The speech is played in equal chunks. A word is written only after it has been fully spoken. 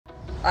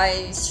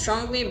I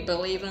strongly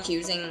believe in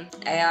using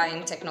AI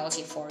and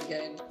technology for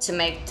good to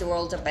make the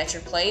world a better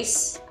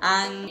place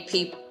and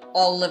keep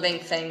all living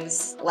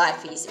things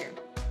life easier.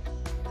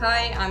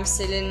 Hi, I'm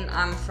Selin.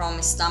 I'm from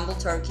Istanbul,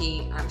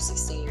 Turkey. I'm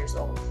 16 years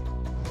old.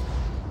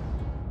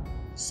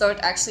 So it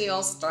actually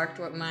all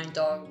started with my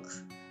dog,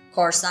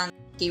 Corsan.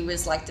 He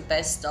was like the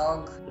best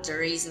dog, the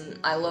reason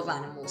I love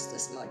animals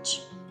this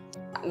much.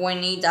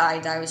 When he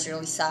died, I was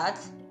really sad,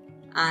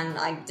 and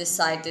I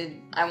decided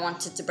I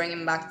wanted to bring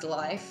him back to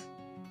life.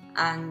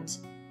 And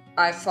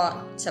I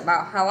thought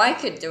about how I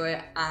could do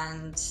it,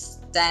 and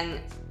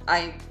then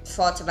I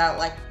thought about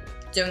like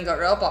doing a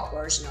robot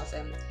version of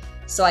him.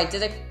 So I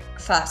did a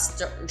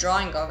fast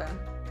drawing of him.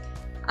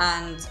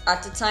 And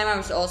at the time I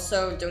was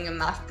also doing a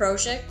math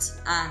project,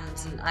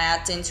 and I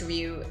had to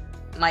interview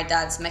my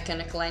dad's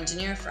mechanical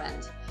engineer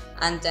friend.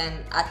 And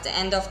then at the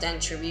end of the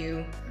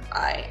interview,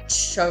 I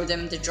showed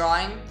him the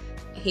drawing.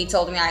 He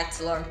told me I had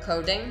to learn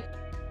coding.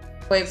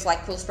 With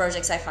like cool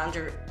projects, I found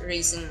a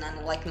reason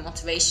and like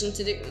motivation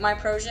to do my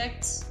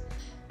projects.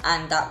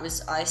 And that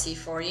was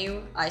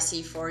IC4U.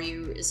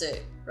 IC4U is a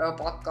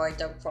robot guide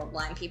for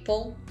blind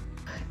people.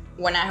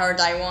 When I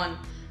heard I won,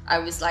 I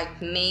was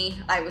like,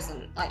 me? I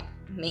wasn't like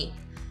me.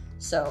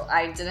 So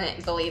I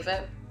didn't believe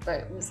it,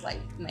 but it was like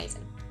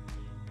amazing.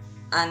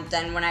 And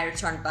then when I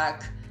returned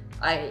back,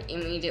 I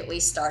immediately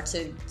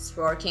started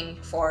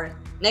working for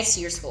next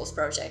year's schools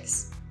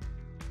projects.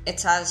 It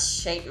has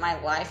shaped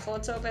my life a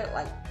little bit.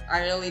 Like,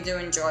 I really do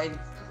enjoy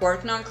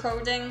working on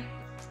coding.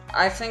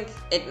 I think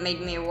it made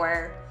me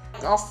aware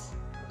of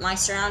my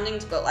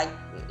surroundings, but like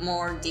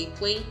more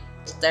deeply.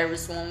 There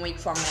was 1 week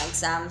for my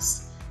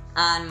exams,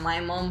 and my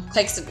mom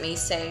texted me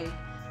saying,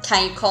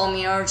 "Can you call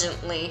me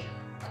urgently?"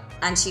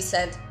 And she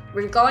said,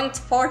 "We're going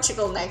to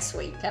Portugal next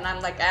week." And I'm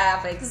like, "I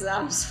have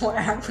exams, where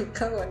are we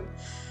going?"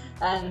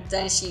 And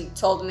then she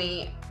told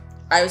me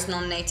I was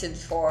nominated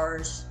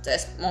for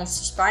the Most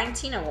Inspiring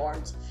Teen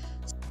Award.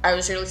 I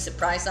was really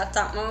surprised at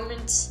that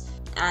moment.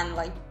 And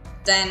like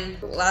then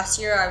last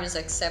year I was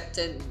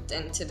accepted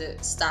into the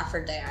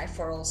Stanford AI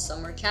for All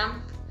summer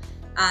camp.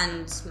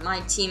 And my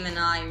team and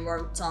I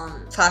worked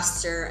on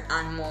faster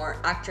and more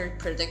accurate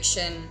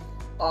prediction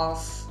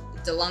of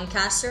the lung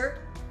cancer.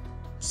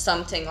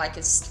 Something like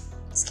a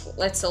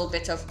little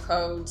bit of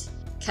code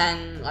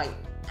can like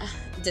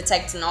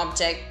detect an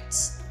object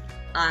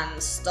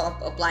and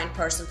stop a blind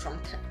person from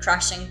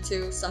crashing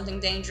to something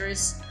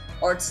dangerous,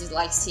 or to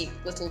like see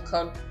little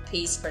code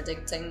piece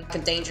predicting a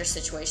dangerous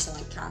situation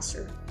like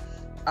cancer.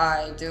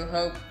 I do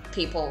hope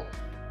people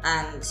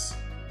and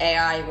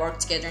AI work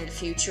together in the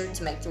future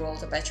to make the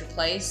world a better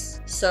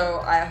place.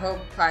 So I hope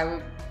I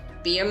will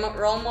be a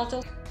role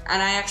model.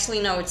 And I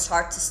actually know it's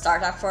hard to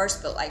start at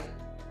first, but like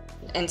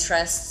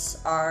interests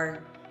are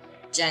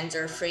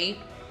gender free.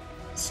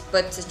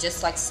 But to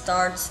just like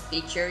start,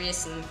 be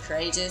curious and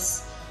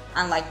courageous,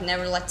 and like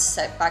never let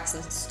setbacks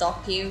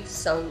stop you,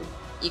 so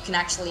you can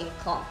actually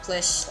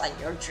accomplish like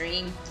your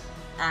dream,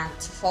 and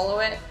to follow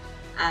it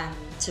and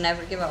to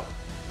never give up.